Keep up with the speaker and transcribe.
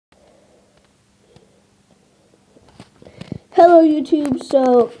Hello YouTube.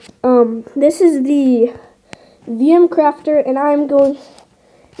 So this is the VM Crafter, and I'm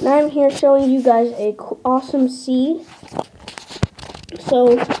here showing you guys a awesome seed.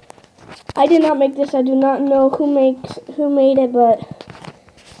 So I did not make this. I do not know who made it, but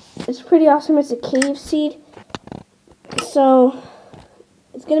it's pretty awesome. It's a cave seed. So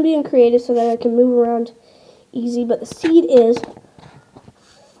it's gonna be in creative so that I can move around easy, but the seed is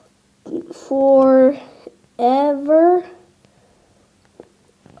forever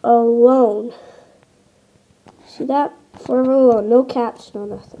alone. See that? Forever alone. No caps, no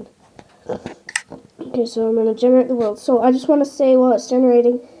nothing. Okay, so I'm going to generate the world. So I just want to say while it's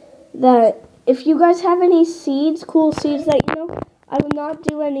generating that if you guys have any seeds, cool seeds that you know, I will not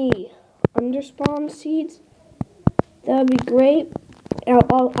do any underspawn seeds. That would be great.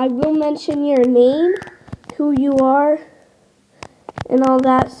 I will mention your name, who you are, and all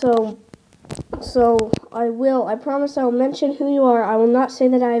that. So I promise I will mention who you are. I will not say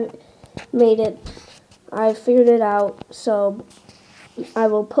that I made it. I figured it out, so I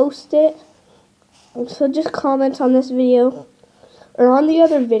will post it. So just comment on this video, or on the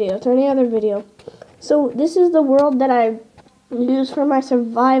other videos, any other video. So this is the world that I use for my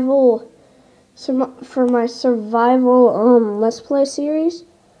survival, Let's Play series.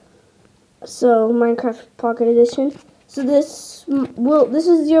 So Minecraft Pocket Edition. So this is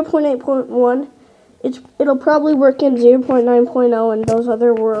 0.8.1. It'll probably work in 0.9.0 and those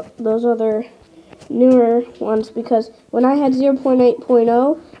other newer ones, because when I had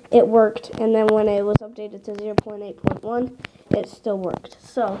 0.8.0 it worked, and then when it was updated to 0.8.1 it still worked.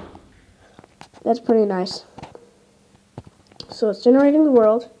 So that's pretty nice. So it's generating the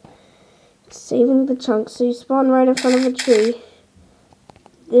world, it's saving the chunks. So you spawn right in front of a tree.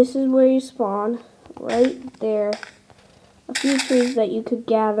 This is where you spawn, right there. A few trees that you could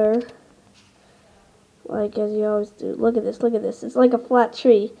gather, like as you always do. Look at this, look at this. It's like a flat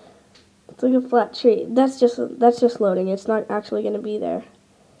tree. It's like a flat tree. That's just loading. It's not actually going to be there.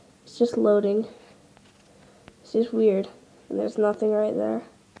 It's just loading. It's just weird. And there's nothing right there.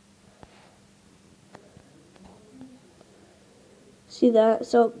 See that?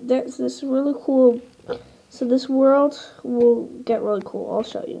 So there's this really cool. So this world will get really cool. I'll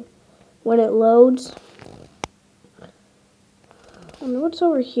show you. When it loads. I wonder what's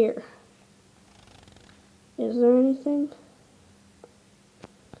over here. Is there anything?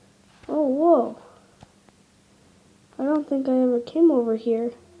 Oh, whoa. I don't think I ever came over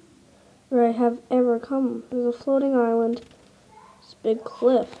here. Or I have ever come. There's a floating island. This big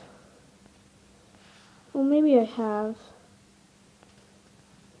cliff. Well, maybe I have.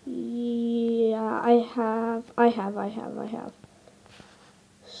 Yeah, I have.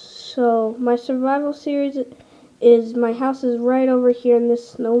 So, my survival series is, my house is right over here in this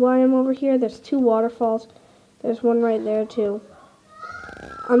snow biome over here. There's two waterfalls. There's one right there, too.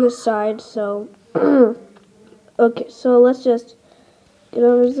 On this side, so okay, so let's just get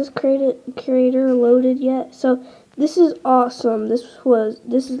over. Is this crater loaded yet? So this is awesome. This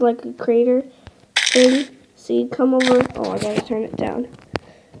is like a crater thing. So you come over. Oh, I gotta turn it down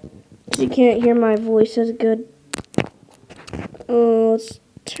so you can't hear my voice as good. Let's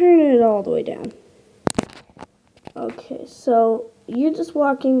turn it all the way down. Okay, so you're just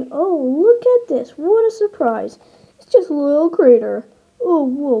walking. Oh, look at this! What a surprise! It's just a little crater. Oh,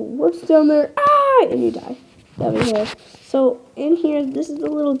 whoa, what's down there? Ah! And you die. Over here. So, in here, this is the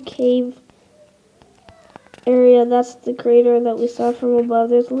little cave area. That's the crater that we saw from above.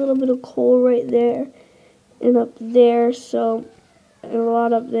 There's a little bit of coal right there and up there. So, and a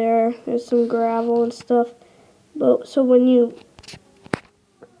lot up there. There's some gravel and stuff. But, so when you...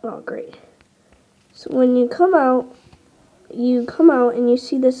 Oh, great. So, when you come out and you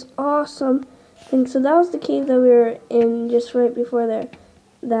see this awesome thing. So that was the cave that we were in just right before there.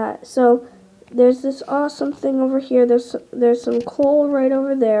 So there's this awesome thing over here. There's some coal right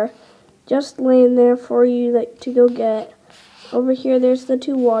over there, just laying there for you to go get. Over here, there's the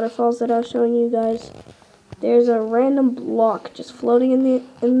two waterfalls that I was showing you guys. There's a random block just floating in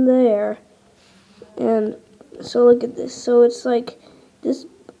the air. And so look at this. So it's like this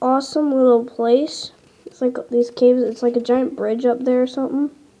awesome little place. It's like these caves. It's like a giant bridge up there or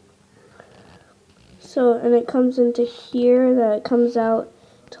something. So, and it comes into here, that it comes out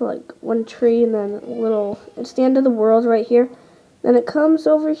to like one tree, and then it's the end of the world right here. Then it comes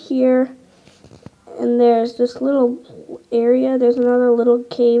over here, and there's this little area. There's another little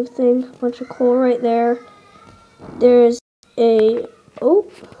cave thing, a bunch of coal right there. There's a, oh,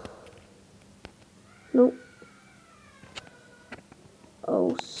 nope.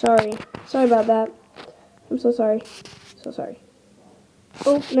 Oh, sorry about that. I'm so sorry. So sorry.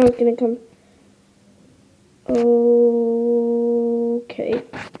 Oh, now it's gonna come. Oh.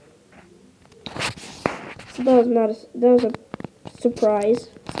 So that was a surprise.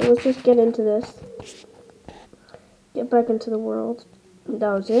 So let's just get into this. Get back into the world. That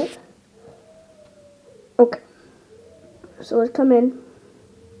was it. Okay. So let's come in.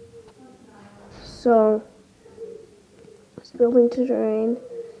 So it's building terrain.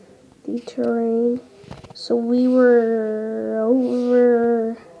 The terrain. So we were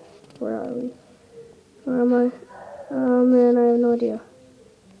over. Where are we? Where am I? Oh man, I have no idea.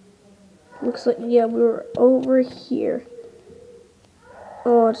 Looks like, yeah, we were over here.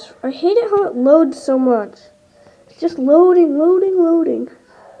 Oh, I hate it how it loads so much. It's just loading. Let's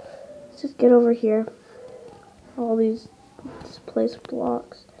just get over here. All these displaced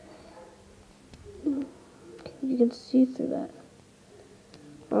blocks. Okay, you can see through that.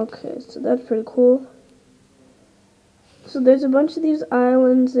 Okay, so that's pretty cool. So there's a bunch of these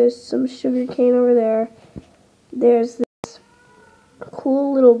islands. There's some sugar cane over there. There's this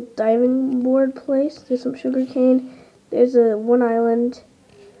cool little diving board place. There's some sugar cane. There's one island.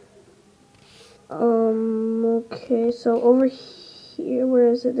 Okay, so over here, where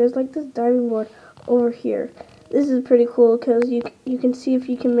is it? There's like this diving board over here. This is pretty cool because you can see if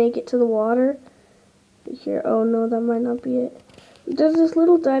you can make it to the water. Here, oh no, that might not be it. There's this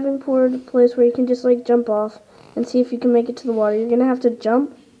little diving board place where you can just like jump off and see if you can make it to the water. You're gonna have to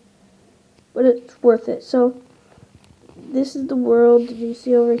jump, but it's worth it. So this is the world. Did you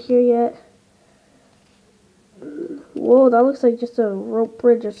see over here yet? Whoa, that looks like just a rope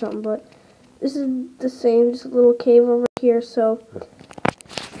bridge or something, but this is the same, just a little cave over here. So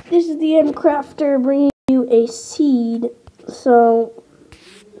this is the MCrafter bringing you a seed. So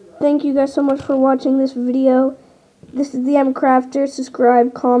thank you guys so much for watching this video. This is the MCrafter.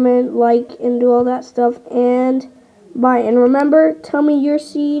 Subscribe, comment, like, and do all that stuff. And bye. And remember, tell me your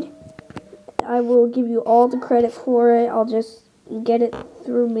seed. I will give you all the credit for it. I'll just get it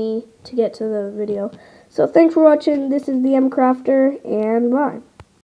through me to get to the video. So thanks for watching. This is the MCrafter, and bye.